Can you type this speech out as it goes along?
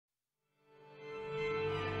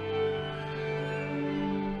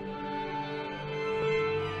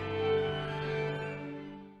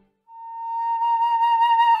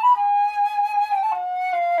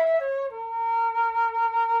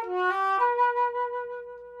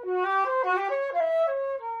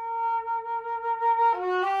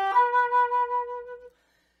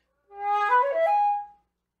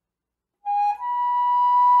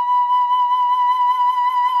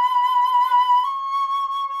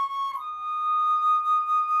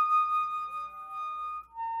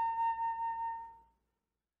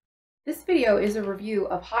This video is a review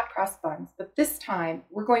of Hot Cross Buns, but this time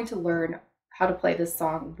we're going to learn how to play this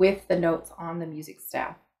song with the notes on the music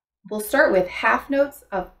staff. We'll start with half notes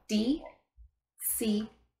of D, C,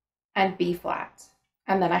 and B flat,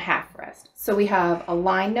 and then a half rest. So we have a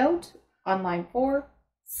line note on line 4,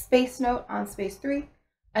 space note on space 3,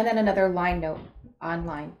 and then another line note on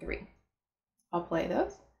line 3. I'll play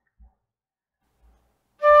those.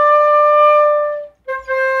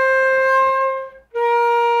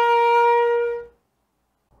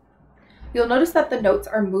 You'll notice that the notes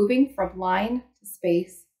are moving from line to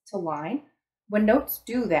space to line. When notes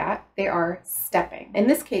do that, they are stepping. In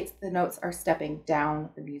this case, the notes are stepping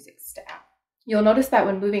down the music staff. You'll notice that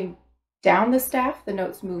when moving down the staff, the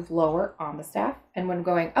notes move lower on the staff, and when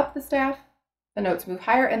going up the staff, the notes move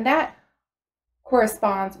higher, and that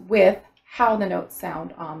corresponds with how the notes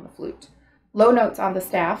sound on the flute. Low notes on the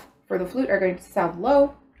staff for the flute are going to sound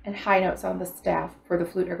low, and high notes on the staff for the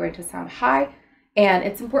flute are going to sound high. And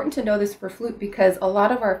it's important to know this for flute because a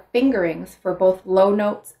lot of our fingerings for both low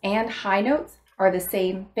notes and high notes are the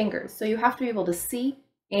same fingers. So you have to be able to see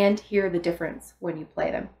and hear the difference when you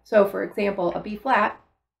play them. So for example, a B flat,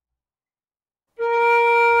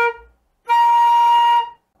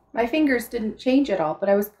 my fingers didn't change at all, but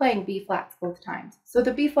I was playing B flats both times. So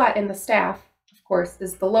the B flat in the staff, of course,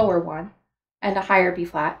 is the lower one, and a higher B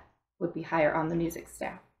flat would be higher on the music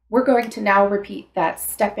staff. We're going to now repeat that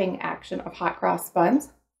stepping action of Hot Cross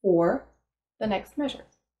Buns for the next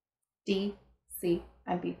measures, D, C,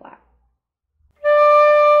 and B flat.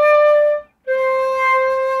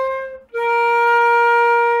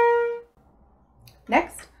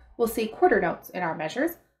 Next, we'll see quarter notes in our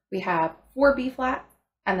measures. We have 4 B flats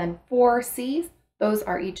and then 4 Cs. Those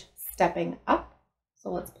are each stepping up.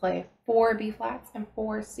 So let's play 4 B flats and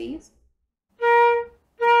 4 Cs.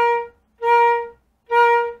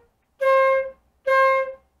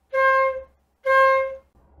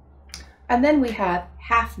 And then we have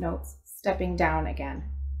half notes stepping down again,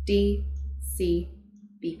 D, C,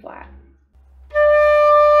 B flat.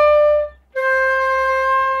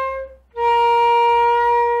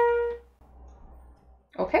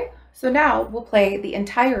 Okay, so now we'll play the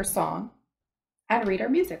entire song and read our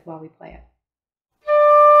music while we play it.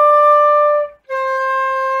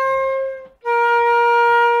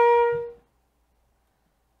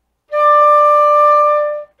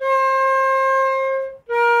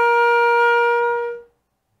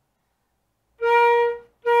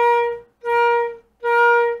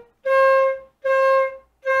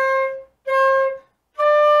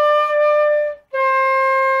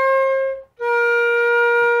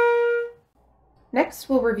 Next,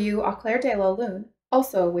 we'll review Au clair de la lune,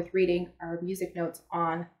 also with reading our music notes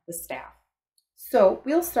on the staff. So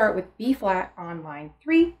we'll start with B flat on line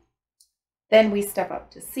 3, then we step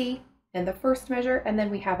up to C in the first measure, and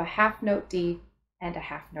then we have a half note D and a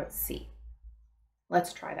half note C.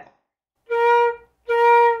 Let's try that.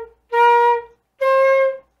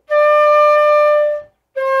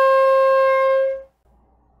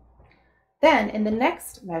 Then in the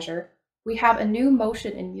next measure, we have a new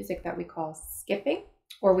motion in music that we call skipping,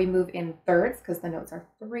 or we move in thirds because the notes are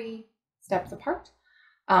 3 steps apart.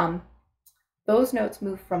 Those notes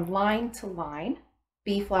move from line to line,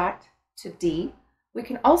 B flat to D. We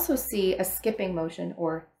can also see a skipping motion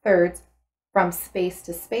or thirds from space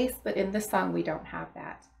to space, but in this song we don't have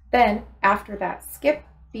that. Then after that skip,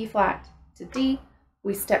 B flat to D,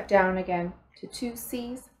 we step down again to 2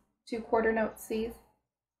 Cs, 2 quarter note Cs,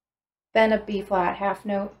 then a B flat half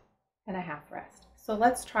note, and a half rest. So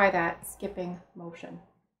let's try that skipping motion.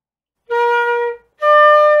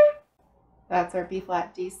 That's our B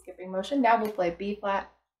flat D skipping motion. Now we'll play B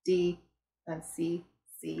flat, D, then C,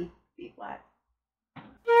 C, B flat.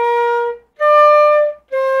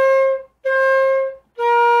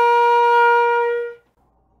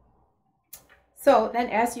 So then,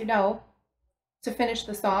 as you know, to finish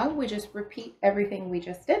the song, we just repeat everything we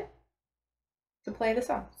just did to play the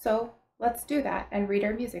song. So let's do that and read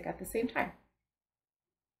our music at the same time.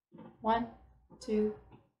 1, 2,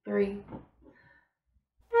 3.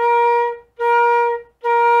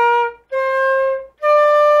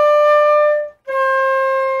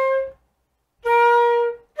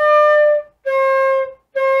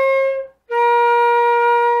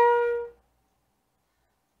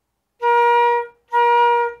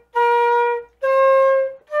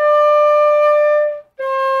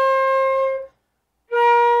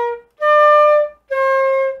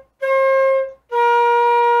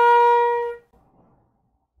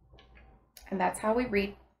 And that's how we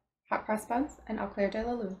read Hot Cross Buns and Au clair de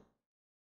la lune.